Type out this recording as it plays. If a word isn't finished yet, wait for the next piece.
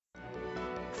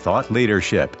thought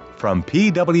leadership from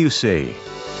PwC.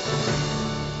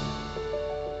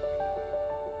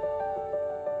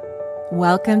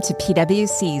 Welcome to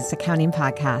PwC's Accounting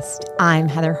Podcast. I'm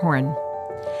Heather Horn.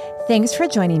 Thanks for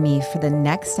joining me for the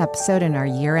next episode in our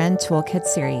Year-End Toolkit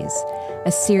series,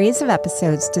 a series of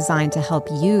episodes designed to help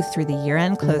you through the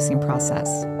year-end closing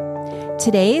process.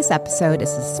 Today's episode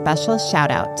is a special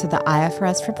shout-out to the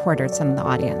IFRS reporters in the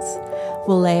audience.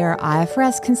 We'll layer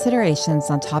IFRS considerations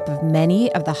on top of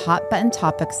many of the hot-button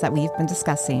topics that we've been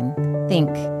discussing. Think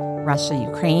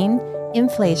Russia-Ukraine,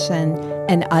 inflation,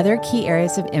 and other key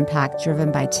areas of impact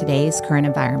driven by today's current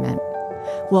environment.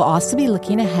 We'll also be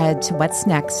looking ahead to what's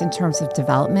next in terms of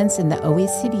developments in the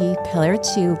OECD Pillar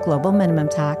 2 Global Minimum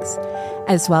Tax,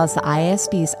 as well as the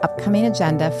IASB's upcoming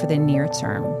agenda for the near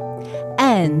term.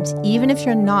 And even if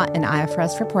you're not an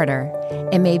IFRS reporter,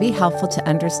 it may be helpful to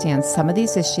understand some of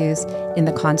these issues in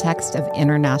the context of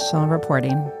international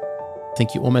reporting. I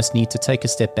think you almost need to take a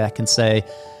step back and say,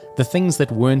 the things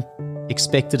that weren't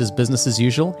expected as business as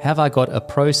usual, have I got a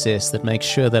process that makes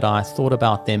sure that I thought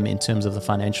about them in terms of the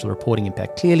financial reporting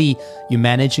impact? Clearly, you're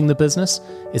managing the business.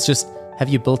 It's just, have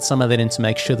you built some of that in to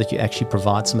make sure that you actually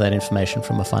provide some of that information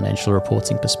from a financial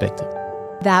reporting perspective?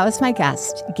 That was my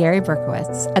guest, Gary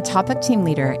Berkowitz, a topic team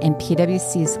leader in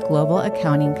PwC's Global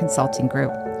Accounting Consulting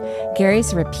Group.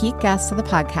 Gary's a repeat guest of the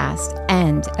podcast,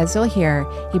 and as you'll hear,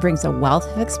 he brings a wealth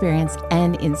of experience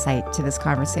and insight to this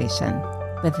conversation.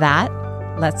 With that,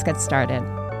 let's get started.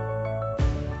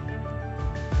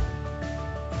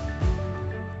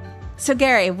 So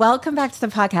Gary, welcome back to the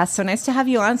podcast. So nice to have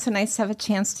you on. So nice to have a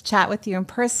chance to chat with you in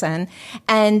person.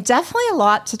 And definitely a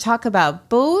lot to talk about,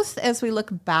 both as we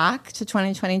look back to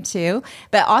 2022,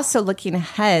 but also looking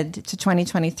ahead to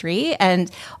 2023. And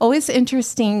always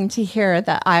interesting to hear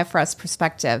the IFRS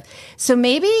perspective. So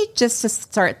maybe just to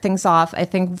start things off, I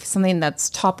think something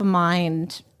that's top of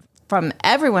mind from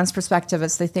everyone's perspective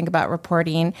as they think about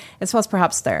reporting, as well as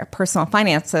perhaps their personal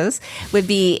finances, would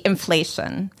be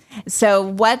inflation. So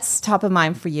what's top of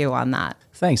mind for you on that?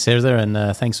 Thanks, Heather, and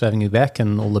thanks for having me back,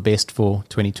 and all the best for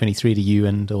 2023 to you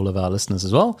and all of our listeners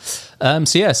as well. A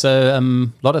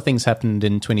lot of things happened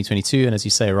in 2022, and as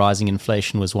you say, rising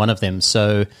inflation was one of them.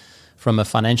 So from a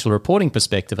financial reporting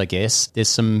perspective, I guess, there's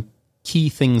some key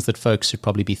things that folks should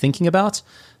probably be thinking about.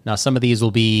 Now, some of these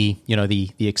will be,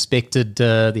 the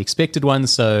expected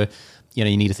ones. So, you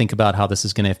need to think about how this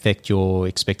is going to affect your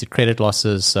expected credit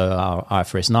losses. So, our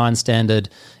IFRS 9 standard,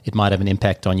 it might have an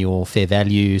impact on your fair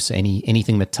value. So,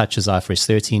 anything that touches IFRS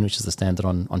 13, which is the standard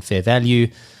on fair value,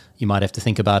 you might have to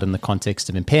think about in the context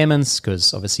of impairments,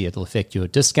 because obviously it'll affect your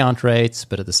discount rates,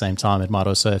 but at the same time, it might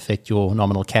also affect your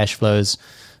nominal cash flows.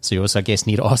 So you also, I guess,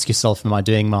 need to ask yourself, am I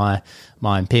doing my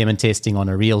impairment testing on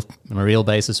a real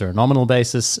basis or a nominal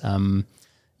basis?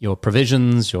 Your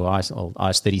provisions, your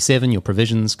IAS 37, your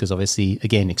provisions, because obviously,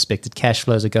 again, expected cash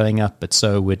flows are going up, but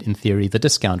so would, in theory, the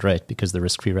discount rate, because the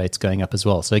risk-free rate's going up as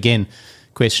well. So again,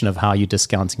 question of how you're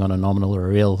discounting on a nominal or a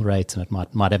real rate, and it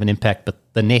might have an impact, but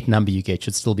the net number you get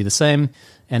should still be the same.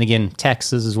 And again,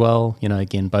 taxes as well,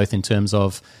 again, both in terms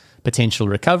of potential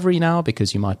recovery now,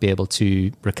 because you might be able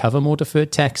to recover more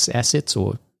deferred tax assets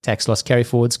or tax loss carry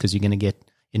forwards, because you're going to get,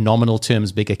 in nominal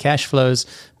terms, bigger cash flows.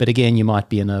 But again, you might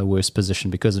be in a worse position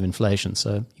because of inflation.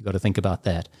 So you've got to think about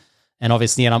that. And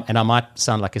obviously, and I might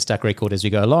sound like a stuck record as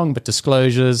we go along, but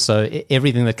disclosures, so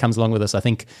everything that comes along with this, I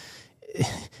think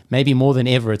maybe more than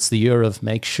ever, it's the year of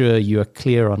make sure you are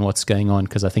clear on what's going on,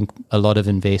 because I think a lot of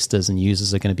investors and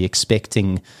users are going to be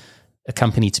expecting a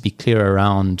company to be clear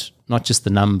around not just the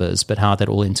numbers, but how that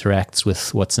all interacts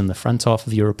with what's in the front half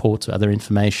of your report or other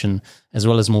information, as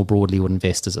well as more broadly what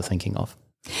investors are thinking of.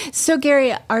 So,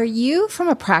 Gary, are you, from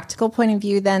a practical point of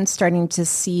view, then starting to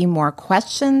see more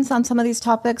questions on some of these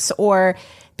topics? Or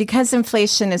because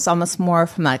inflation is almost more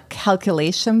from a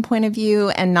calculation point of view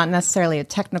and not necessarily a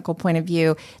technical point of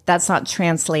view, that's not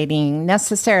translating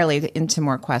necessarily into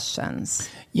more questions?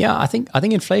 Yeah, I think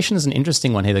inflation is an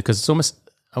interesting one, Heather, because it's almost,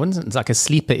 I wouldn't say it's like a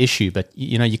sleeper issue, but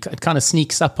it kind of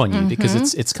sneaks up on you, because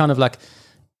it's kind of like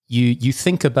you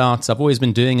think about, I've always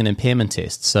been doing an impairment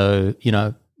test, so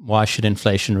why should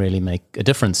inflation really make a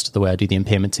difference to the way I do the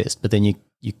impairment test? But then you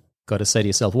got to say to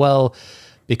yourself, well,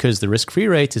 because the risk-free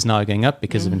rate is now going up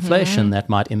because of inflation, that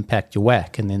might impact your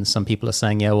WACC. And then some people are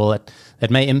saying, yeah, well, that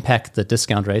may impact the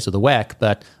discount rate or the WACC,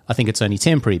 but I think it's only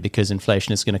temporary because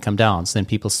inflation is going to come down. So then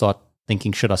people start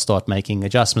thinking, should I start making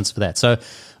adjustments for that? So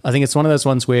I think it's one of those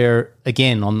ones where,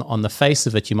 again, on the face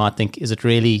of it, you might think, is it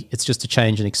really, it's just a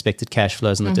change in expected cash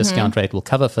flows and the discount rate will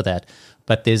cover for that.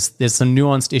 But there's some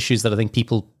nuanced issues that I think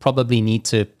people probably need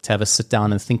to have a sit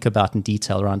down and think about in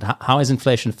detail around how is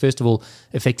inflation, first of all,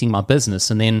 affecting my business?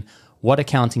 And then what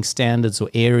accounting standards or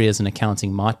areas in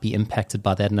accounting might be impacted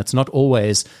by that. And it's not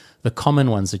always the common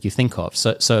ones that you think of.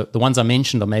 So the ones I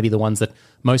mentioned are maybe the ones that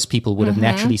most people would have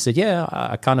naturally said, yeah,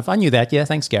 I knew that. Yeah,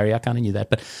 thanks, Gary. I kind of knew that.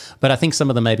 But I think some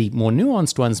of the maybe more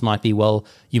nuanced ones might be, well,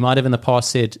 you might have in the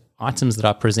past said items that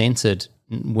I presented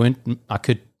I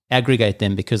could aggregate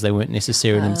them because they weren't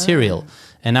necessarily material.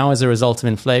 And now as a result of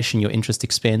inflation, your interest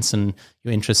expense and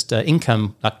your interest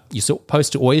income, like you're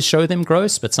supposed to always show them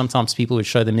gross, but sometimes people would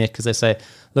show them net because they say,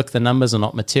 look, the numbers are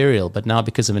not material. But now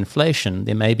because of inflation,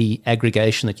 there may be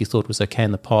aggregation that you thought was okay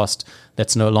in the past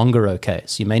that's no longer okay.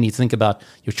 So you may need to think about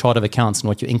your chart of accounts and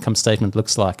what your income statement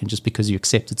looks like. And just because you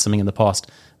accepted something in the past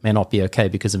may not be okay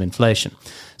because of inflation.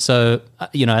 So,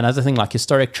 another thing like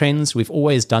historic trends, we've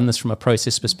always done this from a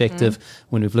process perspective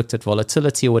when we've looked at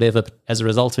volatility or whatever. But as a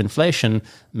result of inflation,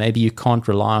 maybe you can't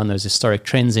rely on those historic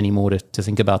trends anymore to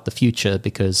think about the future,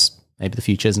 because maybe the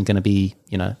future isn't going to be,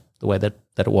 the way that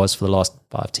it was for the last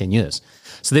 5-10 years.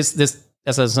 So there's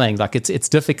as I was saying, like it's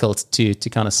difficult to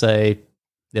kind of say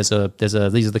these are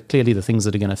clearly the things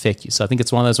that are going to affect you. So I think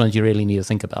it's one of those ones you really need to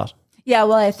think about. Yeah,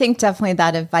 well, I think definitely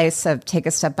that advice of take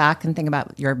a step back and think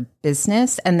about your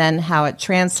business and then how it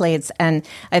translates. And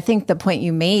I think the point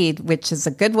you made, which is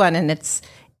a good one, and it's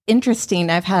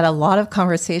interesting. I've had a lot of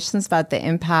conversations about the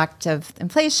impact of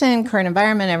inflation, current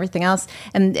environment, everything else.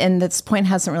 And this point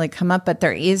hasn't really come up, but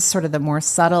there is sort of the more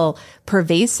subtle,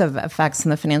 pervasive effects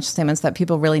in the financial statements that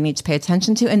people really need to pay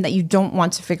attention to and that you don't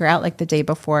want to figure out like the day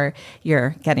before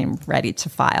you're getting ready to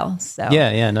file. So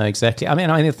Yeah, no, exactly. I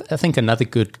mean, I think another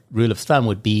good rule of thumb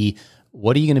would be,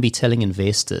 what are you going to be telling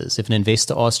investors? If an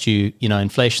investor asked you,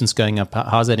 inflation's going up,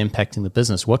 how's that impacting the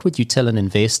business? What would you tell an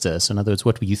investor? So in other words,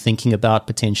 what were you thinking about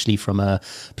potentially from a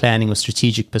planning or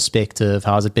strategic perspective?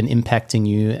 How has it been impacting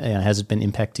you? Has it been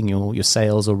impacting your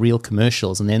sales or real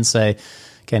commercials? And then say,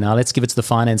 okay, now let's give it to the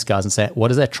finance guys and say, what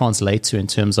does that translate to in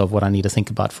terms of what I need to think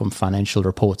about from financial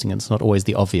reporting? And it's not always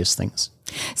the obvious things.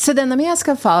 So then let me ask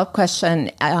a follow-up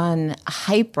question on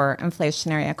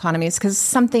hyperinflationary economies, because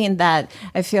something that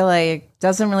I feel like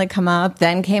doesn't really come up,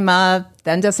 then came up,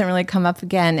 then doesn't really come up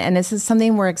again. And this is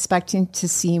something we're expecting to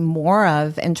see more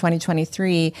of in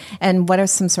 2023. And what are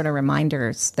some sort of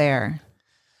reminders there?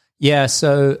 Yeah,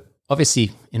 so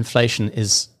obviously inflation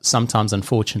is sometimes,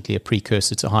 unfortunately, a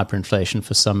precursor to hyperinflation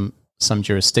for some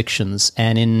jurisdictions.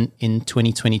 And in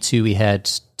 2022, we had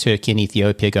Turkey and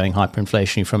Ethiopia going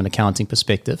hyperinflationary from an accounting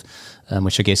perspective,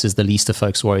 which I guess is the least of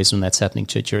folks' worries when that's happening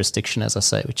to a jurisdiction, as I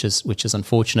say, which is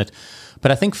unfortunate.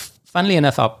 But I think, funnily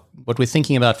enough, what we're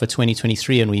thinking about for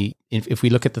 2023, and if we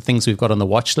look at the things we've got on the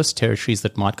watch list, territories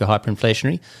that might go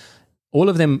hyperinflationary, all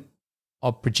of them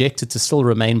are projected to still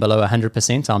remain below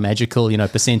 100%, our magical,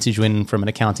 percentage when from an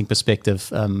accounting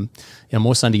perspective,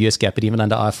 more so under US GAAP, but even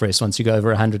under IFRS, once you go over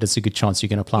 100, it's a good chance you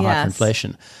can apply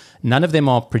hyperinflation. None of them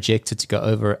are projected to go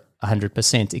over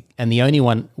 100%. And the only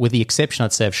one, with the exception,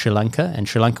 I'd say, of Sri Lanka, and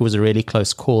Sri Lanka was a really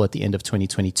close call at the end of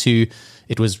 2022.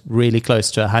 It was really close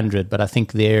to 100, but I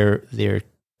think their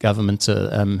government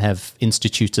have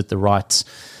instituted the right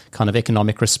kind of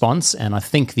economic response. And I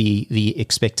think the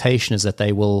expectation is that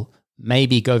they will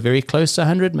maybe go very close to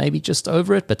 100, maybe just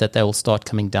over it, but that they will start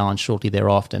coming down shortly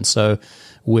thereafter. And so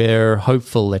we're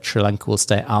hopeful that Sri Lanka will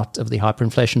stay out of the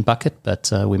hyperinflation bucket,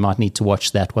 but we might need to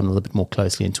watch that one a little bit more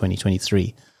closely in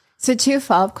 2023. So 2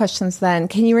 follow-up questions then.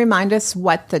 Can you remind us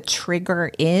what the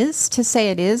trigger is to say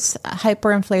it is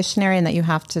hyperinflationary and that you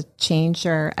have to change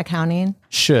your accounting?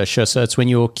 Sure. So it's when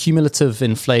your cumulative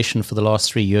inflation for the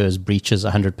last 3 years breaches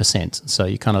 100%. So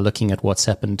you're kind of looking at what's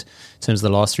happened in terms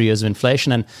of the last 3 years of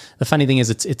inflation. And the funny thing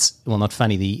is it's well, not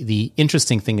funny. The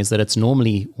interesting thing is that it's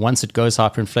normally, once it goes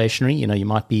hyperinflationary, you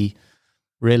might be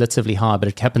relatively high, but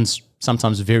it happens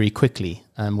sometimes very quickly.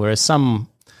 Whereas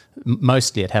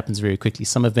mostly it happens very quickly.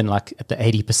 Some have been like at the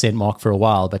 80% mark for a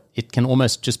while, but it can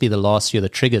almost just be the last year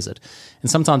that triggers it. And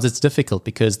sometimes it's difficult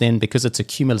because it's a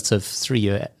cumulative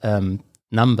 3-year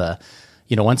number,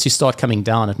 once you start coming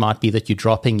down, it might be that you're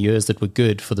dropping years that were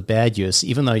good for the bad years.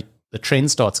 Even though the trend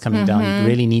starts coming down, you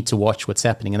really need to watch what's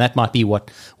happening. And that might be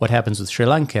what happens with Sri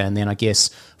Lanka. And then I guess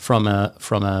from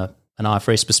an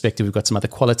IFRS perspective, we've got some other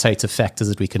qualitative factors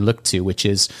that we can look to, which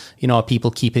is, are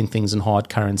people keeping things in hard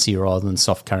currency rather than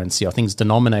soft currency? Are things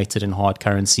denominated in hard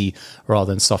currency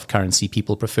rather than soft currency?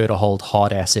 People prefer to hold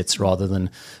hard assets rather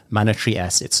than monetary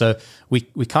assets. So we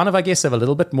kind of, I guess, have a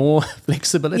little bit more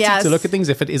flexibility to look at things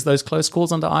if it is those close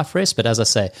calls under IFRS. But as I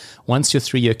say, once your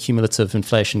 3-year cumulative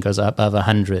inflation goes up above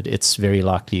 100, it's very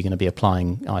likely you're going to be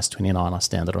applying IAS 29, our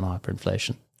standard on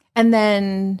hyperinflation. And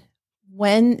then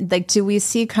do we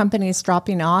see companies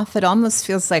dropping off? It almost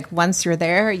feels like once you're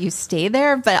there, you stay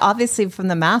there. But obviously from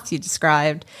the math you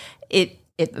described,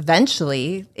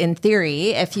 eventually, in theory,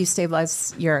 if you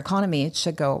stabilize your economy, it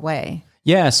should go away.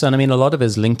 Yeah, so I mean, a lot of it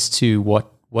is linked to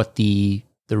what the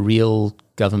real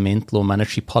governmental or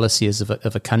monetary policy is of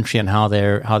a country and how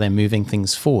they're moving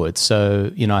things forward.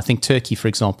 So, I think Turkey, for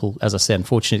example, as I said,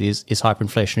 unfortunately is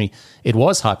hyperinflationary. It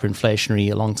was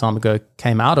hyperinflationary a long time ago,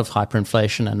 came out of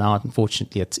hyperinflation, and now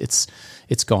unfortunately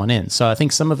it's gone in. So I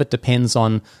think some of it depends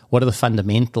on what are the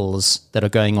fundamentals that are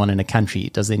going on in a country.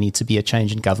 Does there need to be a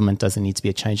change in government? Does there need to be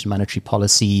a change in monetary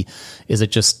policy? Is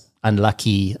it just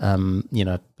unlucky,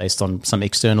 based on some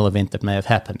external event that may have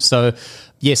happened? So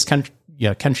yes,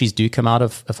 countries do come out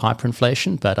of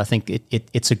hyperinflation, but I think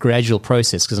it's a gradual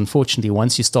process, because unfortunately,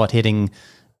 once you start hitting,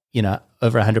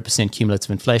 over 100%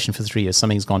 cumulative inflation for 3 years,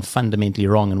 something's gone fundamentally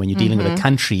wrong. And when you're dealing with a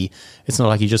country, it's not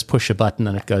like you just push a button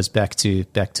and it goes back to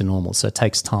normal. So it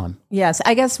takes time. Yes,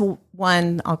 I guess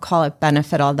one, I'll call it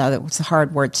benefit, although it's a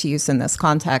hard word to use in this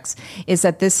context, is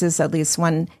that this is at least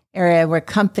one area where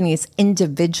companies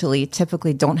individually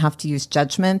typically don't have to use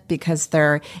judgment, because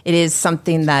it is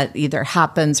something that either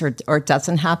happens or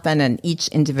doesn't happen, and each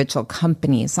individual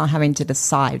company is not having to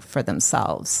decide for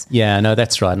themselves. Yeah, no,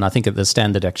 that's right. And I think that the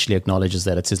standard actually acknowledges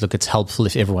that. It says, look, it's helpful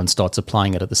if everyone starts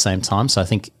applying it at the same time. So I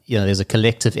think, there's a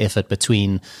collective effort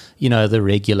between, the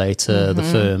regulator, the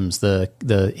firms,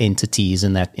 the entities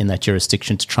in that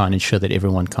jurisdiction to try and ensure that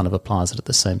everyone kind of applies it at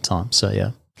the same time. So,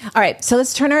 yeah. All right, so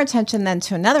let's turn our attention then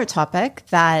to another topic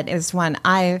that is one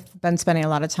I've been spending a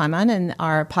lot of time on, and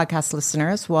our podcast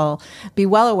listeners will be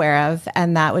well aware of,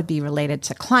 and that would be related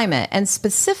to climate. And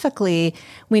specifically,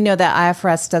 we know that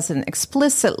IFRS doesn't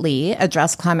explicitly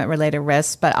address climate-related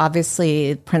risks, but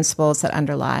obviously principles that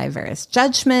underlie various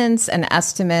judgments and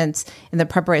estimates in the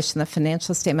preparation of the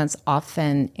financial statements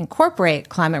often incorporate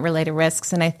climate-related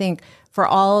risks. And I think for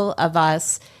all of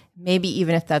us, maybe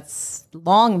even if that's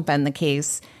long been the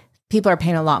case, people are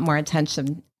paying a lot more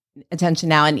attention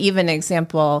now. And even an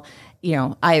example,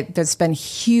 there's been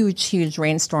huge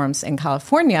rainstorms in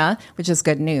California, which is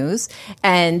good news.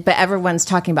 But everyone's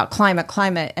talking about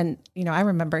climate. And, I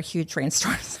remember huge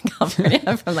rainstorms in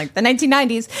California from like the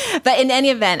 1990s. But in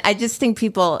any event, I just think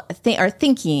people are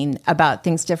thinking about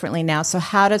things differently now. So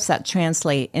how does that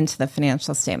translate into the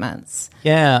financial statements?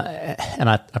 Yeah. And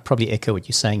I probably echo what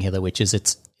you're saying, Heather, which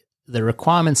is the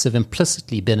requirements have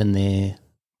implicitly been in there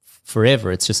forever.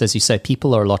 It's just, as you say,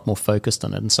 people are a lot more focused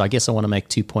on it. And so I guess I want to make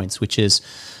 2 points, which is,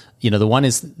 the one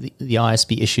is the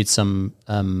IASB issued some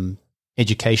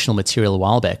educational material a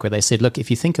while back where they said, look, if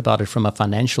you think about it from a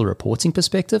financial reporting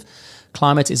perspective,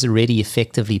 climate is already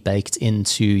effectively baked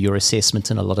into your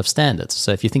assessment in a lot of standards.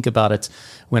 So if you think about it,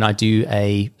 when I do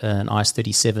an IAS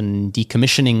 37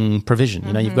 decommissioning provision,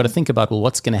 you've got to think about, well,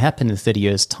 what's going to happen in 30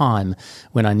 years' time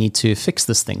when I need to fix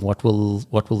this thing? What will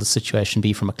the situation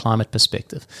be from a climate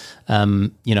perspective?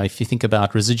 If you think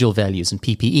about residual values and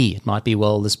PPE, it might be,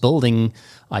 well, this building,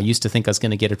 I used to think I was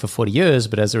going to get it for 40 years,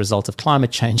 but as a result of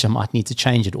climate change, I might need to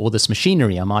change it. Or this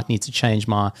machinery, I might need to change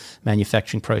my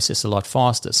manufacturing process a lot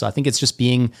faster. So I think it's just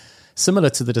being similar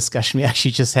to the discussion we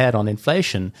actually just had on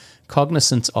inflation,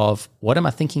 cognizant of what am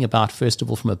I thinking about, first of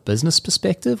all, from a business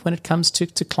perspective when it comes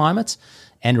to climate,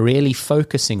 and really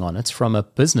focusing on it from a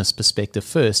business perspective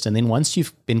first. And then once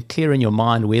you've been clear in your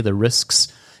mind where the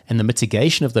risks and the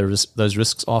mitigation of those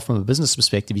risks are from a business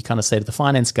perspective, you kind of say to the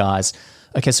finance guys,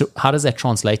 okay, so how does that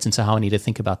translate into how I need to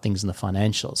think about things in the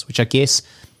financials? Which I guess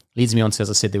leads me on to, as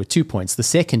I said, there were 2 points. The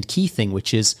second key thing,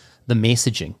 which is the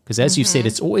messaging. Because as you said,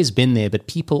 it's always been there, but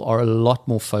people are a lot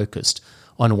more focused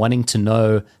on wanting to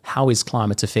know how is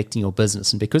climate affecting your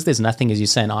business. And because there's nothing, as you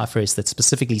say, in IFRS that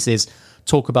specifically says,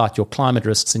 talk about your climate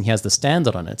risks and here's the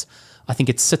standard on it, I think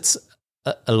it sits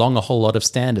along a whole lot of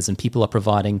standards and people are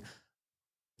providing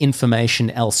information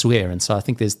elsewhere. And so I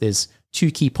think there's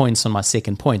 2 key points on my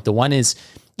second point. The one is,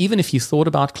 even if you thought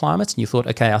about climate and you thought,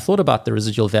 okay, I thought about the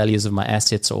residual values of my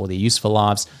assets or their useful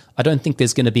lives, I don't think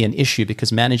there's going to be an issue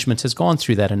because management has gone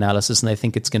through that analysis and they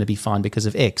think it's going to be fine because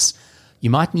of X. You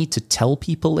might need to tell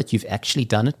people that you've actually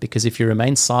done it, because if you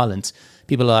remain silent,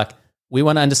 people are like, we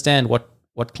want to understand what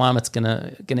climate's going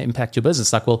to impact your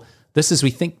business. Like, well, this is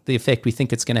the effect we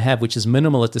think it's going to have, which is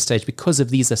minimal at this stage because of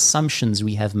these assumptions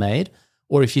we have made.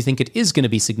 Or if you think it is going to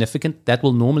be significant, that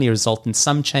will normally result in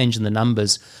some change in the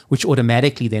numbers, which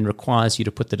automatically then requires you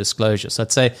to put the disclosure. So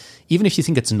I'd say, even if you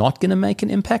think it's not going to make an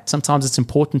impact, sometimes it's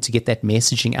important to get that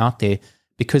messaging out there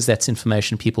because that's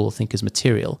information people will think is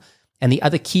material. And the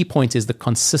other key point is the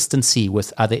consistency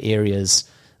with other areas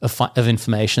of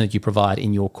information that you provide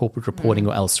in your corporate reporting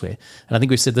or elsewhere. And I think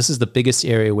we've said this is the biggest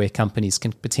area where companies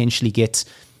can potentially get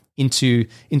into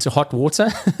hot water.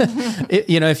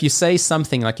 If you say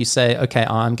something like you say, okay,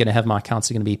 I'm going to have my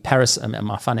accounts are going to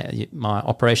be my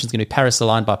operations going to be Paris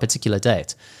aligned by a particular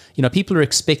date. People are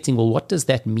expecting, well, what does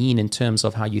that mean in terms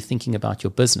of how you're thinking about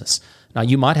your business? Now,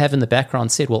 you might have in the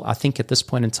background said, well, I think at this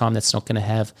point in time, that's not going to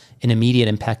have an immediate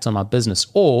impact on my business.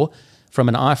 Or from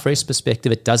an IFRS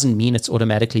perspective, it doesn't mean it's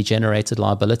automatically generated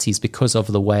liabilities because of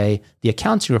the way the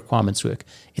accounting requirements work.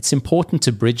 It's important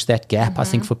to bridge that gap, I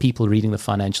think, for people reading the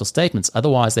financial statements.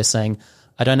 Otherwise, they're saying,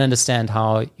 I don't understand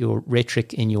how your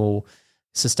rhetoric in your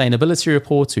sustainability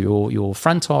report or your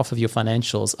front half of your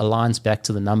financials aligns back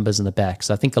to the numbers in the back.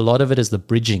 So I think a lot of it is the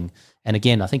bridging. And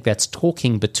again, I think that's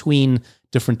talking between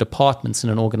different departments in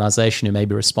an organization who may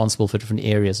be responsible for different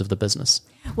areas of the business.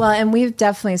 Well, and we've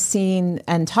definitely seen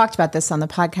and talked about this on the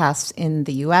podcast in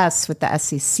the US with the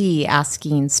SEC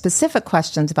asking specific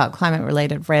questions about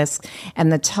climate-related risk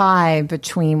and the tie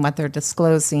between what they're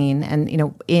disclosing and,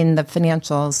 in the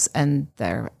financials and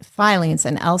their filings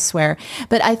and elsewhere.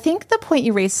 But I think the point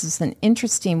you raised is an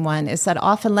interesting one, is that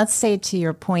often, let's say to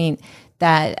your point,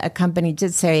 that a company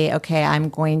did say, okay, I'm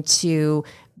going to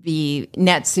be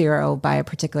net zero by a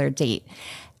particular date.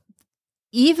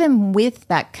 Even with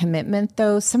that commitment,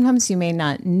 though, sometimes you may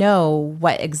not know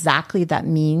what exactly that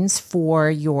means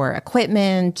for your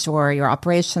equipment or your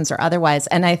operations or otherwise.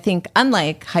 And I think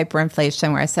unlike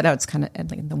hyperinflation, where I said, it's kind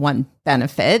of like the one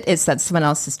benefit is that someone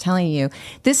else is telling you,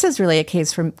 this is really a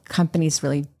case where companies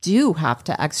really do have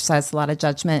to exercise a lot of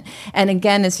judgment. And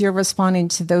again, as you're responding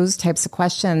to those types of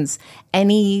questions,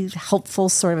 any helpful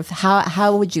sort of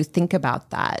how would you think about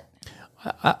that?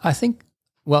 I think,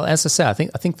 well, as I say, I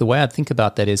think the way I'd think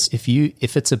about that is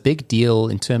if it's a big deal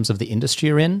in terms of the industry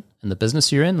you're in and the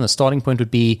business you're in, the starting point would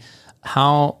be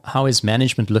how is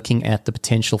management looking at the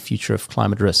potential future of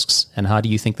climate risks, and how do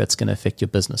you think that's going to affect your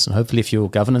business? And hopefully, if your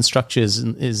governance structure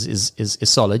is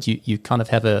solid, you kind of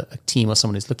have a team or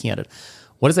someone who's looking at it.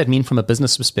 What does that mean from a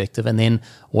business perspective, and then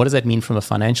what does that mean from a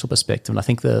financial perspective? And I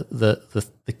think the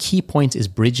key point is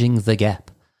bridging the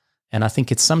gap. And I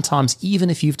think it's sometimes,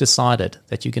 even if you've decided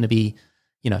that you're going to be,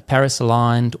 Paris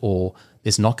aligned, or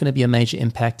there's not going to be a major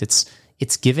impact,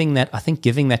 it's giving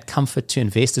that comfort to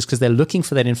investors, because they're looking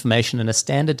for that information, and a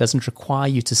standard doesn't require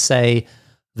you to say,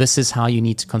 this is how you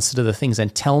need to consider the things,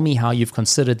 and tell me how you've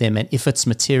considered them, and if it's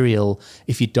material,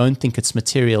 if you don't think it's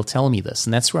material, tell me this.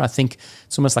 And that's where I think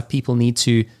it's almost like people need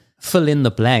to fill in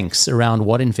the blanks around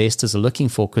what investors are looking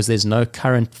for, because there's no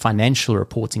current financial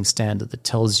reporting standard that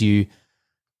tells you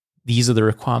these are the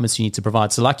requirements you need to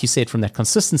provide. So like you said, from that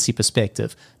consistency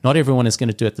perspective, not everyone is going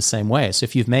to do it the same way. So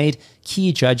if you've made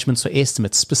key judgments or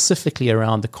estimates specifically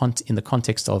around in the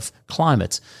context of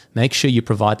climate, make sure you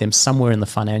provide them somewhere in the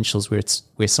financials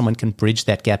where someone can bridge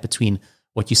that gap between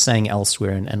what you're saying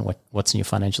elsewhere and what's in your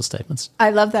financial statements.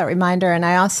 I love that reminder. And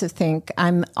I also think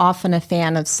I'm often a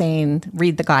fan of saying,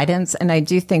 read the guidance. And I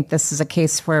do think this is a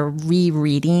case where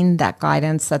rereading that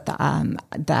guidance that the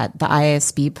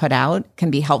IASB put out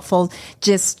can be helpful,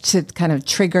 just to kind of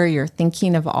trigger your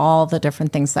thinking of all the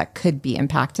different things that could be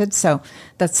impacted. So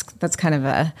that's kind of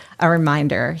a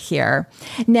reminder here.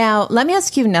 Now, let me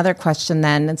ask you another question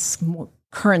then. It's more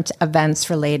current events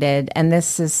related, and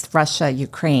this is Russia,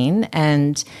 Ukraine,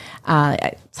 and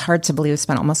it's hard to believe it's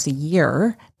been almost a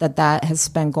year that has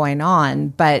been going on,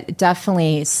 but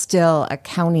definitely still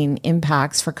accounting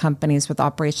impacts for companies with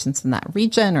operations in that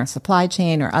region or supply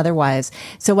chain or otherwise.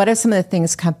 So what are some of the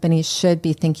things companies should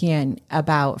be thinking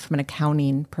about from an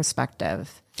accounting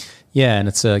perspective? Yeah, and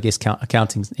it's I guess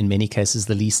accounting in many cases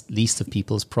the least of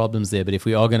people's problems there. But if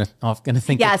we are going to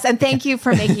think, yes, and thank you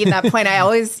for making that point.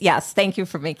 Thank you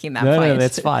for making that point. No,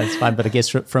 that's fine. It's fine. But I guess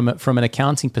from an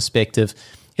accounting perspective,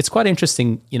 it's quite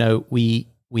interesting.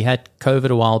 We had COVID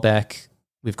a while back.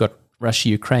 We've got Russia,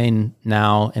 Ukraine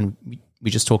now, and we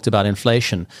just talked about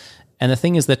inflation. And the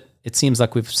thing is that it seems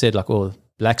like we've said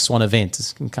black swan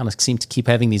event. We kind of seem to keep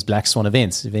having these black swan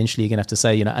events. Eventually, you're going to have to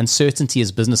say, uncertainty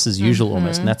is business as usual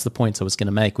almost. And that's the point I was going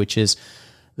to make, which is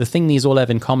the thing these all have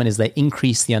in common is they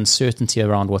increase the uncertainty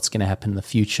around what's going to happen in the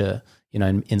future.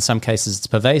 In some cases, it's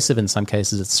pervasive. In some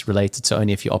cases, it's related to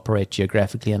only if you operate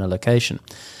geographically in a location.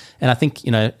 And I think,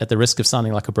 at the risk of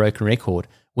sounding like a broken record,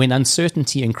 when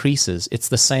uncertainty increases, it's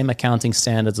the same accounting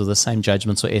standards or the same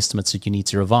judgments or estimates that you need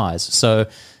to revise. So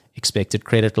expected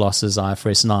credit losses,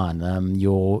 IFRS 9,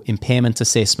 your impairment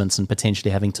assessments, and potentially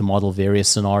having to model various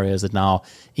scenarios that now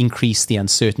increase the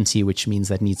uncertainty, which means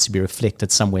that needs to be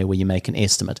reflected somewhere where you make an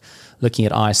estimate. Looking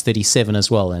at IAS 37 as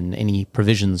well, and any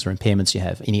provisions or impairments you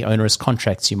have, any onerous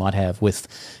contracts you might have with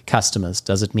customers.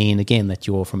 Does it mean, again, that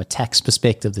from a tax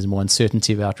perspective, there's more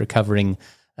uncertainty about recovering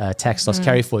tax loss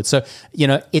carry forward. So,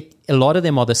 a lot of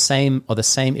them are the same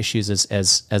issues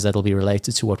as that'll be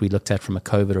related to what we looked at from a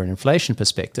COVID or an inflation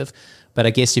perspective. But I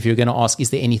guess if you're going to ask, is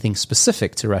there anything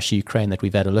specific to Russia, Ukraine that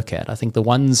we've had a look at? I think the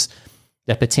ones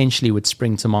that potentially would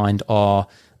spring to mind are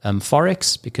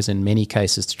Forex, because in many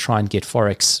cases to try and get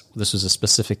Forex, this was a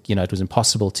specific, it was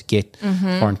impossible to get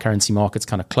foreign currency markets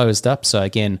kind of closed up. So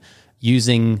again,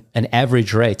 using an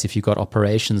average rate, if you've got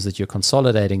operations that you're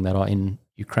consolidating that are in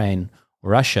Ukraine or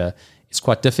Russia, is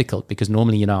quite difficult, because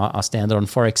normally, our standard on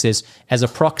Forex is, as a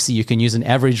proxy, you can use an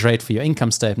average rate for your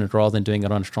income statement rather than doing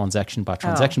it on a transaction by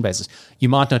transaction basis. You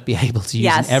might not be able to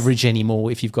use an average anymore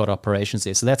if you've got operations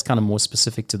there. So that's kind of more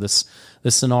specific to this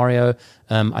scenario.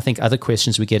 I think other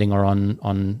questions we're getting are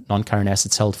on non-current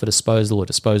assets held for disposal or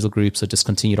disposal groups or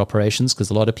discontinued operations, because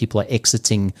a lot of people are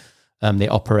exiting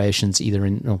their operations either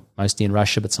mostly in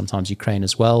Russia, but sometimes Ukraine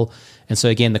as well. And so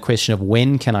again, the question of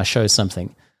when can I show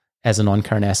something as a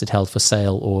non-current asset held for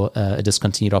sale or a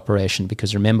discontinued operation?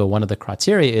 Because remember, one of the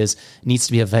criteria is it needs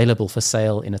to be available for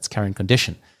sale in its current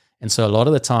condition. And so a lot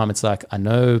of the time it's like, I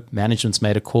know management's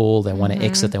made a call, they want to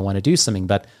exit, they want to do something,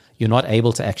 but you're not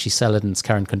able to actually sell it in its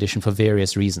current condition for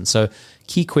various reasons. So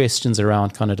key questions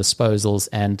around kind of disposals.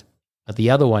 And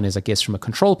the other one is, I guess, from a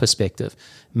control perspective,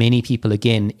 many people,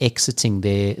 again, exiting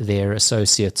their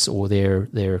associates or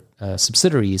their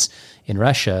subsidiaries in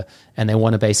Russia, and they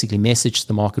want to basically message to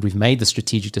the market, we've made the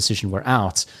strategic decision, we're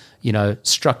out,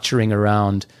 structuring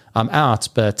around, I'm out,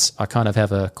 but I kind of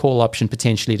have a call option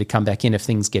potentially to come back in if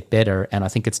things get better. And I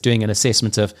think it's doing an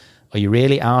assessment of, are you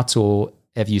really out, or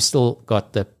have you still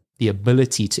got the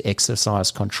ability to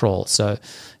exercise control? So,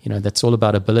 that's all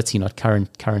about ability, not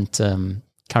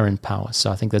current power.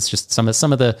 So I think that's just some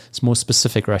of the more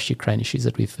specific Russia-Ukraine issues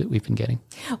that we've been getting.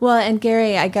 Well, and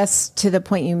Gary, I guess to the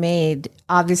point you made,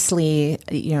 obviously,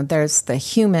 there's the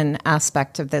human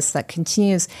aspect of this that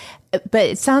continues, but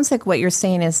it sounds like what you're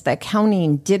saying is the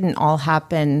accounting didn't all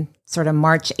happen sort of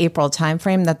March, April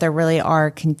timeframe, that there really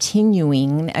are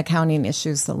continuing accounting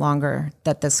issues the longer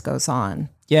that this goes on.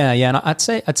 Yeah. And I'd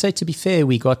say to be fair,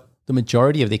 we got the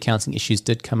majority of the accounting issues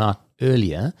did come out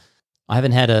earlier. I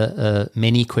haven't had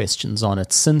many questions on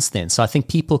it since then. So I think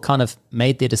people kind of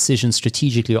made their decisions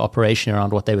strategically or operationally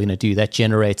around what they were going to do. That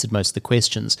generated most of the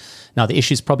questions. Now, the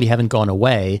issues probably haven't gone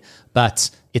away, but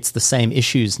it's the same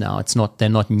issues now. They're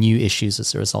not new issues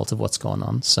as a result of what's going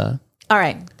on. So, all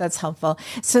right, that's helpful.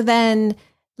 So then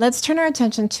let's turn our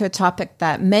attention to a topic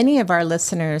that many of our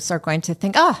listeners are going to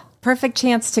think, perfect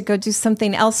chance to go do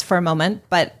something else for a moment,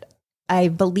 but I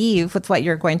believe with what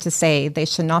you're going to say, they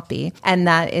should not be. And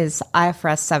that is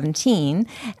IFRS 17.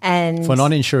 And for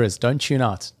non-insurers, don't tune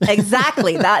out.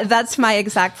 Exactly. That's my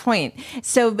exact point.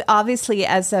 So obviously,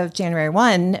 as of January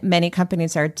 1, many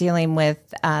companies are dealing with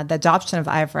the adoption of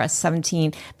IFRS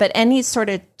 17. But any sort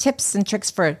of tips and tricks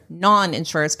for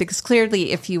non-insurers? Because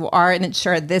clearly, if you are an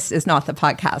insurer, this is not the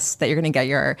podcast that you're going to get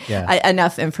your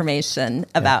enough information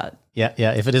about. Yeah.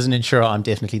 If it is an insurer, I'm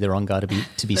definitely the wrong guy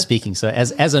to be speaking. So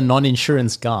as a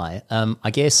non-insurance guy,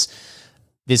 I guess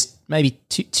there's maybe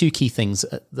two key things.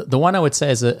 The one I would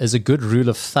say is a good rule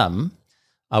of thumb.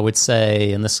 I would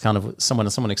say, and this kind of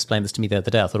someone explained this to me the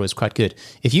other day. I thought it was quite good.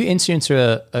 If you enter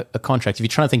into a contract, if you're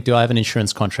trying to think, do I have an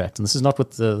insurance contract? And this is not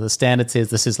what the standard says.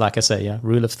 This is, like I say,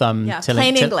 rule of thumb. Yeah,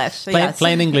 plain English.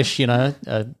 Plain English.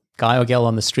 Guy or girl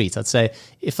on the street. I'd say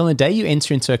if on the day you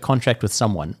enter into a contract with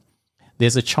someone,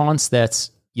 there's a chance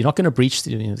that you're not going to breach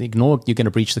you're going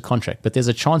to breach the contract, but there's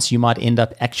a chance you might end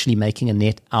up actually making a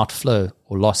net outflow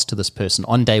or loss to this person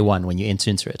on day one when you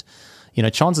enter into it.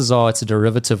 Chances are it's a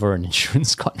derivative or an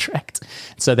insurance contract.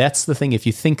 So that's the thing. If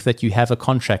you think that you have a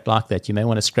contract like that, you may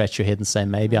want to scratch your head and say,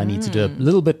 maybe I need to do a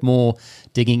little bit more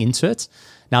digging into it.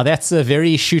 Now, that's a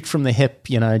very shoot from the hip,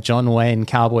 John Wayne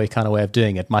cowboy kind of way of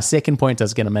doing it. My second point I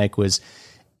was going to make was,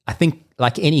 I think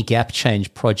like any gap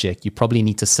change project, you probably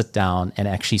need to sit down and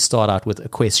actually start out with a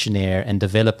questionnaire and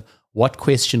develop what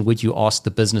question would you ask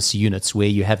the business units where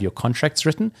you have your contracts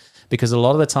written. Because a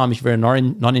lot of the time, if you're a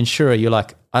non-insurer, you're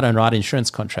like, I don't write insurance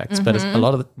contracts. But a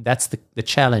lot of that's the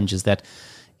challenge, is that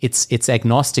it's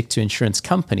agnostic to insurance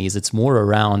companies. It's more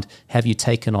around, have you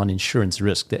taken on insurance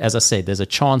risk? As I said, there's a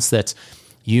chance that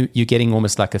you're getting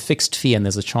almost like a fixed fee, and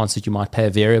there's a chance that you might pay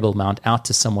a variable amount out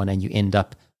to someone and you end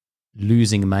up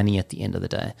losing money at the end of the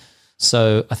day.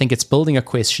 So I think it's building a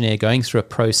questionnaire, going through a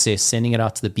process, sending it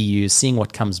out to the BUs, seeing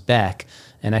what comes back,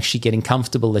 and actually getting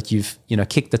comfortable that you've,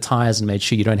 kicked the tires and made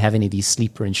sure you don't have any of these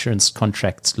sleeper insurance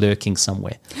contracts lurking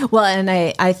somewhere. Well, and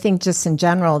I think just in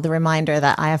general, the reminder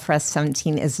that IFRS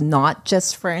 17 is not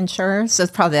just for insurers. So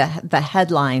it's probably the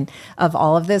headline of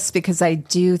all of this, because I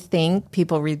do think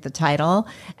people read the title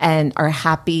and are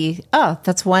happy. Oh,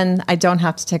 that's one I don't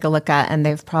have to take a look at. And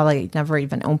they've probably never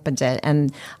even opened it.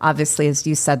 And obviously, as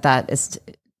you said, that is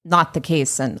not the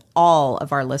case. And all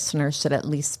of our listeners should at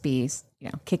least be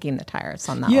kicking the tires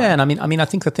on that one. And I mean, I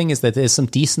think the thing is that there's some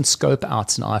decent scope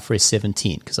outs in IFRS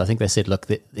 17, because I think they said, look,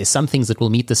 there's some things that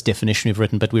will meet this definition we've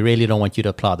written, but we really don't want you to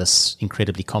apply this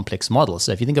incredibly complex model.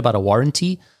 So if you think about a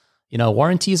warranty,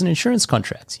 warranty is an insurance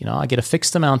contract. I get a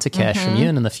fixed amount of cash from you,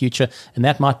 and in the future, and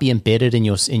that might be embedded in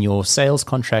your sales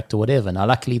contract or whatever. Now,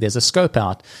 luckily, there's a scope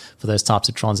out for those types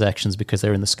of transactions because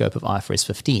they're in the scope of IFRS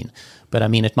 15. But I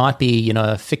mean, it might be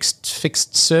a fixed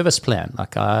service plan.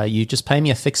 Like you just pay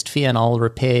me a fixed fee, and I'll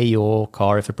repair your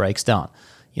car if it breaks down.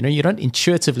 You don't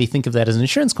intuitively think of that as an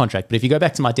insurance contract. But if you go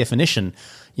back to my definition,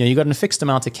 you got a fixed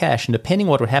amount of cash, and depending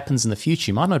on what happens in the future,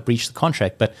 you might not breach the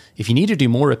contract. But if you need to do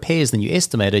more repairs than you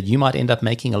estimated, you might end up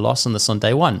making a loss on this on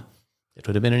day one. It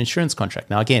would have been an insurance contract.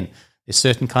 Now, again, there's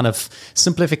certain kind of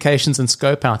simplifications and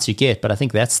scope outs you get, but I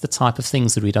think that's the type of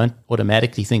things that we don't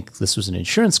automatically think this was an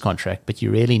insurance contract, but you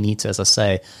really need to, as I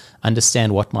say,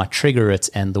 understand what might trigger it.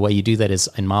 And the way you do that is,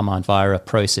 in my mind, via a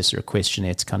process or a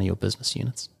questionnaire to kind of your business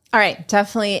units. All right,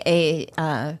 definitely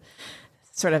a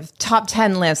sort of top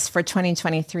 10 list for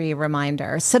 2023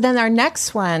 reminder. So then our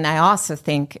next one, I also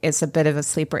think is a bit of a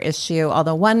sleeper issue,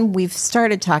 although one we've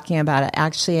started talking about it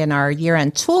actually in our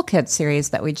year-end toolkit series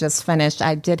that we just finished.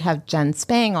 I did have Jen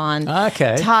Spang on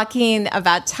talking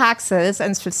about taxes,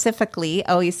 and specifically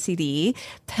OECD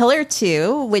Pillar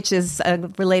 2, which is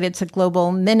related to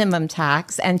global minimum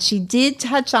tax. And she did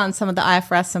touch on some of the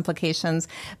IFRS implications,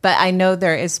 but I know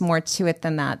there is more to it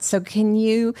than that. So can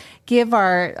you give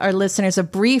our listeners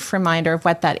a brief reminder of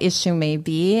what that issue may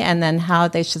be, and then how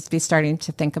they should be starting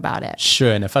to think about it?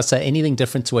 Sure. And if I say anything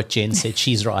different to what Jen said,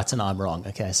 she's right and I'm wrong.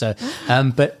 Okay. So,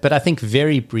 but I think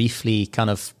very briefly, kind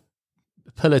of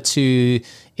Pillar 2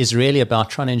 is really about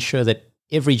trying to ensure that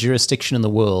every jurisdiction in the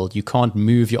world, you can't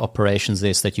move your operations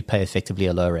there so that you pay effectively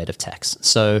a lower rate of tax.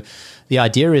 So the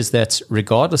idea is that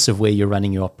regardless of where you're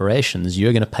running your operations,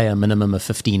 you're going to pay a minimum of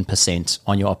 15%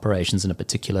 on your operations in a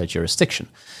particular jurisdiction.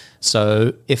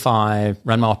 So if I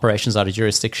run my operations out of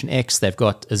jurisdiction X, they've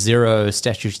got a 0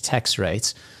 statutory tax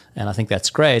rate, and I think that's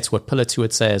great. What Pillar 2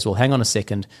 would say is, well, hang on a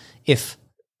second. If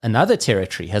another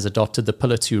territory has adopted the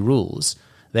Pillar 2 rules,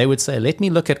 they would say, let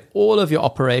me look at all of your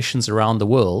operations around the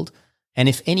world, and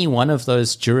if any one of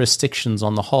those jurisdictions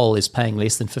on the whole is paying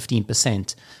less than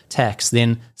 15% tax,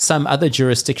 then some other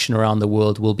jurisdiction around the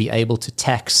world will be able to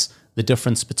tax the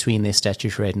difference between their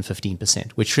statutory rate and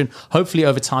 15%, which should hopefully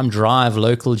over time drive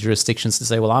local jurisdictions to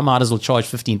say, well, I might as well charge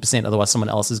 15%, otherwise someone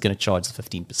else is going to charge the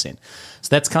 15%. So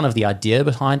that's kind of the idea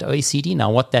behind OECD. Now,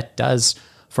 what that does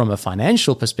from a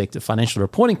financial perspective, financial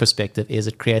reporting perspective, is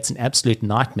it creates an absolute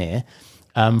nightmare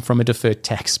from a deferred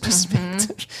tax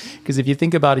perspective. Because if you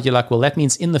think about it, you're like, well, that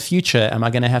means in the future, am I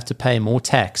going to have to pay more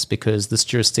tax because this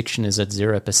jurisdiction is at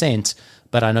 0%,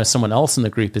 but I know someone else in the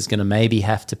group is going to maybe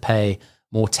have to pay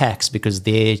more tax because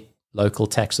their local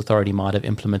tax authority might have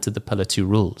implemented the Pillar 2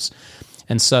 rules.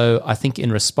 And so I think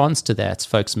in response to that,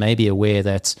 folks may be aware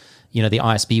that, the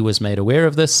ISB was made aware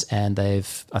of this, and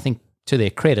they've, I think to their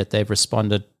credit, they've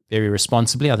responded very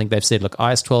responsibly. I think they've said, look,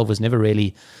 IS-12 was never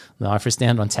really, the IFRS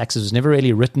standard on taxes was never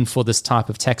really written for this type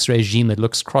of tax regime that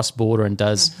looks cross-border and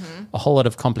does a whole lot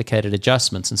of complicated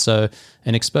adjustments. And so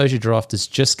an exposure draft has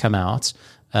just come out.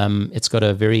 It's got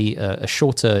a very a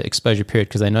shorter exposure period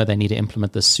because they know they need to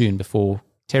implement this soon before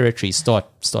territories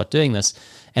start doing this.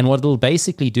 And what it'll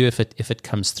basically do if it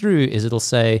comes through is it'll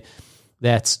say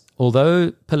that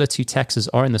although Pillar 2 taxes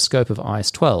are in the scope of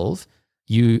IS-12,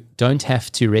 you don't have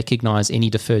to recognize any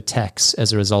deferred tax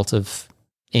as a result of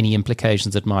any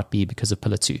implications that might be because of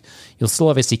Pillar 2. You'll still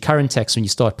obviously current tax when you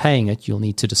start paying it. You'll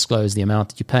need to disclose the amount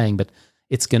that you're paying, but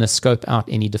it's going to scope out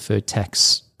any deferred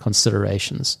tax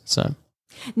considerations. So.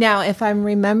 Now, if I'm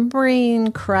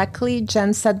remembering correctly,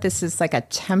 Jen said this is like a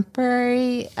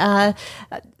temporary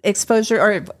exposure,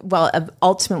 or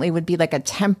ultimately would be like a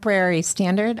temporary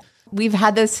standard. We've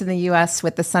had this in the U.S.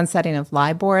 with the sunsetting of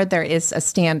LIBOR. There is a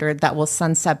standard that will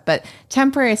sunset, but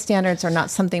temporary standards are not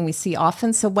something we see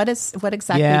often. So what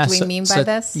exactly do we mean by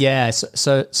this? Yeah,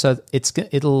 so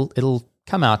it'll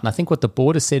come out, and I think what the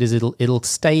board has said is it'll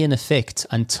stay in effect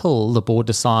until the board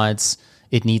decides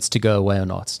it needs to go away or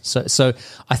not. So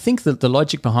I think that the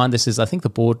logic behind this is I think the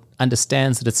board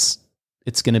understands that it's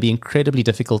it's going to be incredibly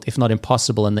difficult, if not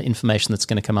impossible, and the information that's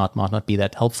going to come out might not be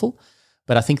that helpful.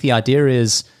 But I think the idea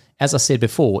is, as I said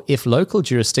before, if local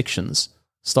jurisdictions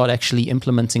start actually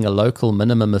implementing a local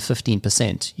minimum of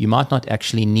 15%, you might not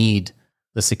actually need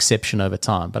this exception over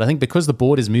time. But I think because the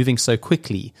board is moving so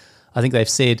quickly, I think they've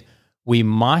said we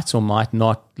might or might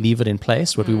not leave it in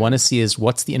place. What we want to see is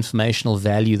what's the informational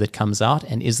value that comes out,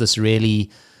 and is this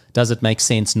really, does it make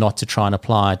sense not to try and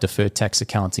apply deferred tax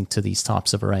accounting to these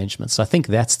types of arrangements? So I think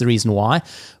that's the reason why.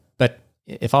 But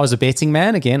if I was a betting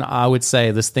man, again, I would say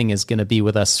this thing is going to be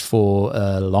with us for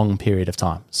a long period of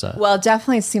time. So, well, it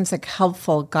definitely seems like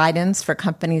helpful guidance for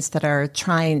companies that are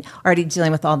already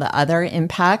dealing with all the other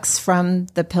impacts from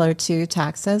the Pillar 2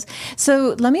 taxes.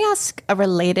 So let me ask a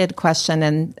related question,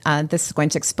 and this is going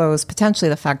to expose potentially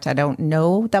the fact I don't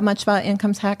know that much about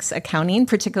income tax accounting,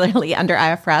 particularly under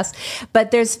IFRS.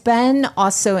 But there's been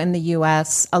also in the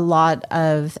U.S. a lot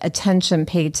of attention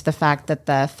paid to the fact that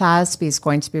the FASB is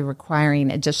going to be requiring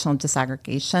additional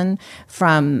disaggregation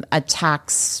from a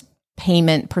tax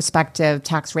payment perspective,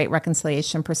 tax rate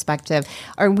reconciliation perspective.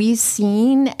 Are we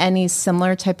seeing any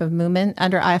similar type of movement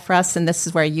under IFRS? And this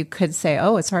is where you could say,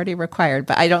 oh, it's already required,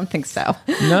 but I don't think so.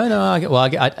 No.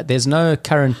 There's no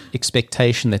current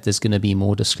expectation that there's going to be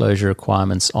more disclosure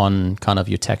requirements on kind of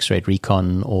your tax rate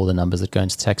recon or the numbers that go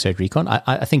into tax rate recon.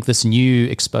 I think this new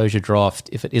exposure draft,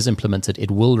 if it is implemented,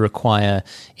 it will require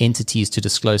entities to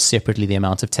disclose separately the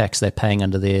amount of tax they're paying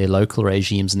under their local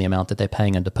regimes and the amount that they're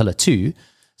paying under Pillar 2.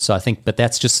 So I think, but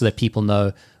that's just so that people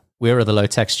know where are the low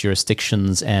tax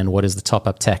jurisdictions and what is the top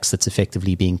up tax that's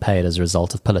effectively being paid as a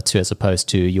result of Pillar 2 as opposed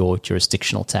to your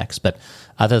jurisdictional tax. But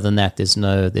other than that, there's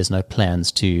no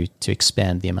plans to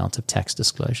expand the amount of tax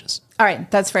disclosures. All right,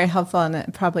 that's very helpful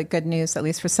and probably good news, at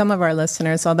least for some of our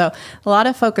listeners, although a lot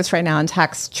of focus right now on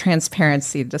tax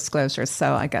transparency disclosures,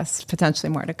 so I guess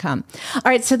potentially more to come. All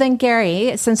right, so then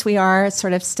Gary, since we are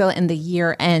sort of still in the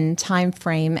year-end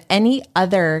timeframe, any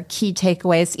other key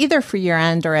takeaways, either for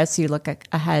year-end or as you look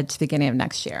ahead to the beginning of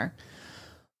next year?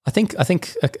 I think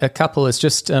a couple is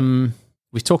just,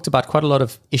 we've talked about quite a lot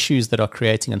of issues that are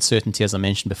creating uncertainty, as I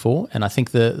mentioned before, and I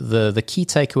think the key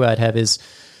takeaway I'd have is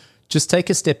just take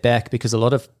a step back, because a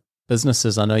lot of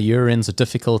businesses, I know year-ends are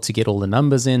difficult to get all the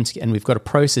numbers in, and we've got a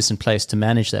process in place to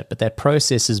manage that. But that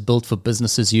process is built for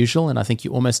business as usual, and I think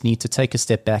you almost need to take a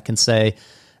step back and say,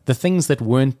 the things that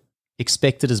weren't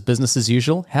expected as business as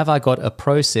usual, have I got a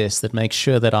process that makes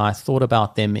sure that I thought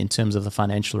about them in terms of the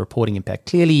financial reporting impact?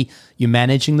 Clearly, you're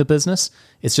managing the business.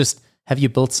 It's just, have you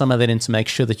built some of that in to make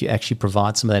sure that you actually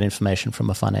provide some of that information from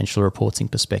a financial reporting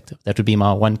perspective? That would be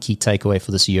my one key takeaway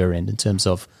for this year-end in terms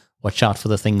of watch out for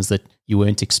the things that you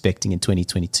weren't expecting in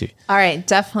 2022. All right,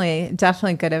 definitely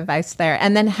good advice there.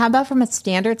 And then how about from a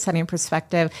standard setting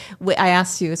perspective? I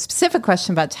asked you a specific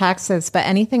question about taxes, but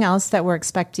anything else that we're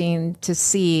expecting to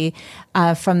see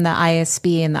from the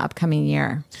IASB in the upcoming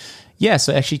year? Yeah,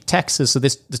 so actually taxes, so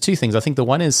there's the two things. I think the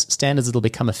one is standards that will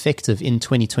become effective in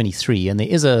 2023, and there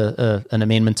is an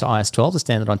amendment to IS-12, the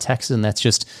standard on taxes, and that's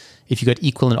just if you've got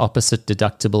equal and opposite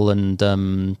deductible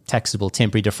and taxable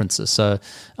temporary differences. So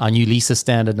our new LISA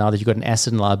standard, now that you've got an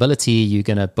asset and liability, you're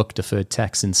going to book deferred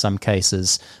tax in some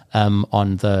cases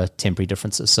on the temporary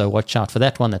differences. So watch out for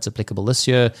that one. That's applicable this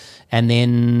year. And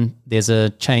then there's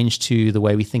a change to the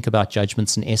way we think about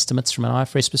judgments and estimates from an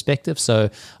IFRS perspective. So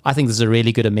I think this is a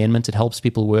really good amendment. It helps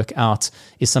people work out,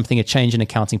 is something a change in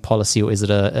accounting policy or is it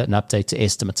an update to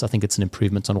estimates? I think it's an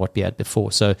improvement on what we had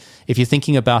before. So if you're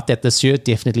thinking about that this year,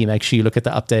 definitely make sure you look at the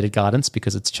updated guidance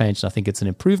because it's changed. I think it's an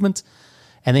improvement.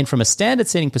 And then from a standard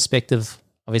setting perspective,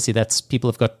 obviously that's people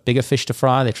have got bigger fish to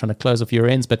fry. They're trying to close off year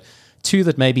ends, but two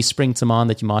that maybe spring to mind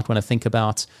that you might want to think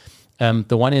about.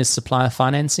 The one is supplier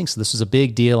financing. So this was a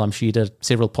big deal. I'm sure you did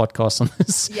several podcasts on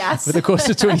this over the course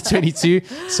of 2022.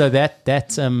 So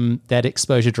that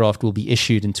exposure draft will be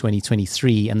issued in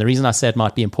 2023. And the reason I say it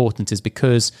might be important is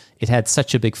because it had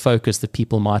such a big focus that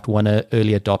people might want to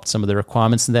early adopt some of the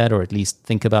requirements in that, or at least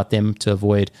think about them to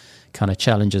avoid kind of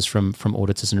challenges from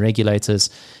auditors and regulators.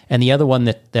 And the other one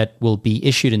that will be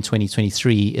issued in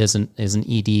 2023 is an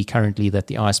ED currently that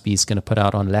the IASB is going to put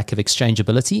out on lack of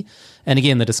exchangeability. And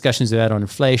again, the discussions we had on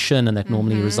inflation and that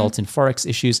normally result in Forex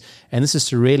issues. And this is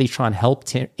to really try and help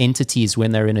entities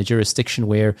when they're in a jurisdiction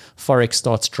where Forex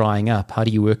starts drying up. How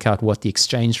do you work out what the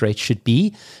exchange rate should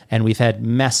be? And we've had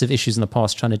massive issues in the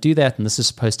past trying to do that. And this is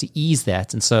supposed to ease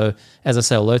that. And so, as I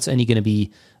say, although it's only going to be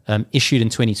issued in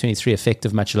 2023,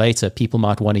 effective much later, people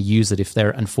might want to use it if they're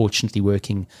unfortunately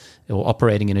working or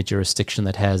operating in a jurisdiction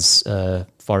that has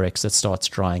Forex that starts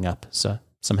drying up. So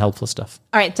some helpful stuff.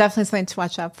 All right, definitely something to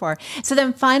watch out for. So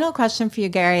then final question for you,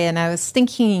 Gary, and I was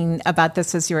thinking about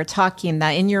this as you were talking,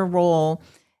 that in your role,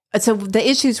 so the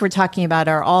issues we're talking about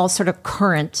are all sort of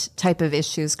current type of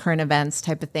issues, current events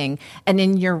type of thing. And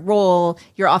in your role,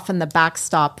 you're often the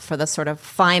backstop for the sort of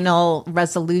final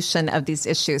resolution of these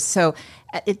issues. So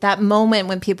at that moment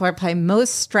when people are probably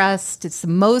most stressed, it's the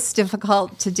most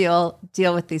difficult to deal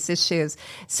with these issues.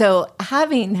 So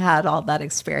having had all that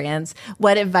experience,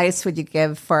 what advice would you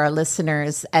give for our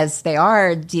listeners as they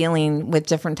are dealing with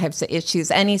different types of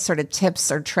issues? Any sort of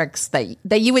tips or tricks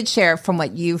that you would share from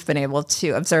what you've been able to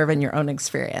observe in your own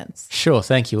experience? Sure,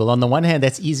 thank you. Well, on the one hand,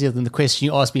 that's easier than the question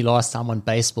you asked me last time on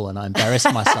baseball, and I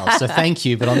embarrassed myself. So thank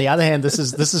you. But on the other hand, this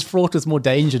is fraught with more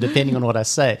danger depending on what I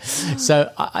say. So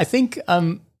I think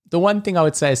the one thing I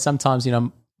would say is sometimes,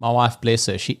 my wife, bless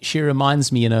her, she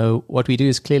reminds me, what we do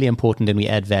is clearly important and we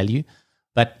add value.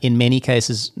 But in many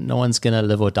cases, no one's going to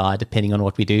live or die depending on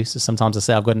what we do. So sometimes I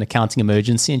say, I've got an accounting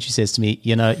emergency. And she says to me,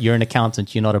 you're an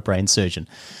accountant, you're not a brain surgeon.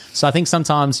 So I think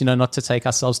sometimes, not to take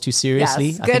ourselves too seriously.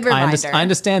 Yes, good reminder. I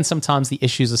understand sometimes the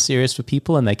issues are serious for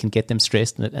people and they can get them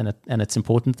stressed and it's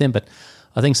important to them. But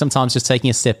I think sometimes just taking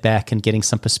a step back and getting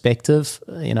some perspective,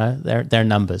 they're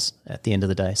numbers at the end of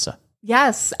the day. So.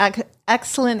 Yes,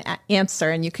 excellent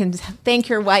answer. And you can thank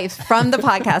your wife from the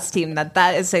podcast team that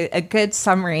is a good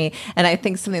summary. And I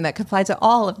think something that could apply to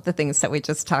all of the things that we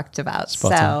just talked about.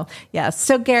 Spot on. Yes.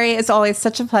 So Gary, it's always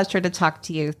such a pleasure to talk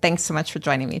to you. Thanks so much for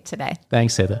joining me today.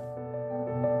 Thanks, Heather.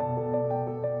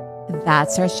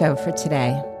 That's our show for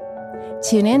today.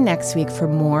 Tune in next week for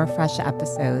more fresh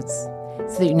episodes.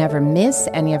 So that you never miss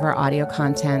any of our audio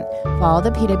content, follow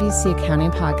the PwC Accounting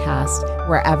Podcast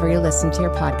wherever you listen to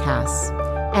your podcasts.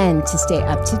 And to stay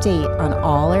up to date on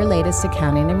all our latest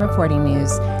accounting and reporting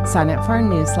news, sign up for our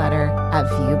newsletter at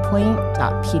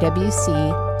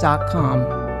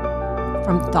viewpoint.pwc.com.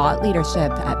 From Thought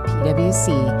Leadership at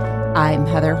PwC, I'm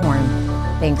Heather Horn.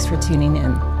 Thanks for tuning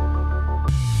in.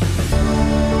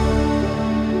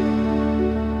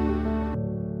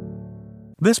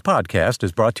 This podcast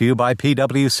is brought to you by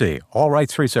PwC, all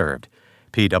rights reserved.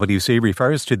 PwC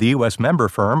refers to the U.S. member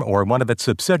firm or one of its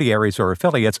subsidiaries or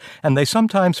affiliates, and they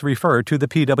sometimes refer to the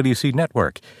PwC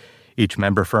network. Each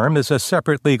member firm is a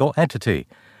separate legal entity.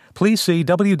 Please see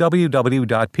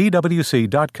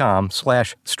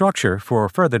www.pwc.com/structure for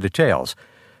further details.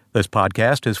 This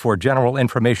podcast is for general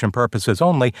information purposes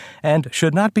only and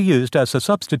should not be used as a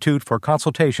substitute for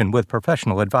consultation with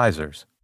professional advisors.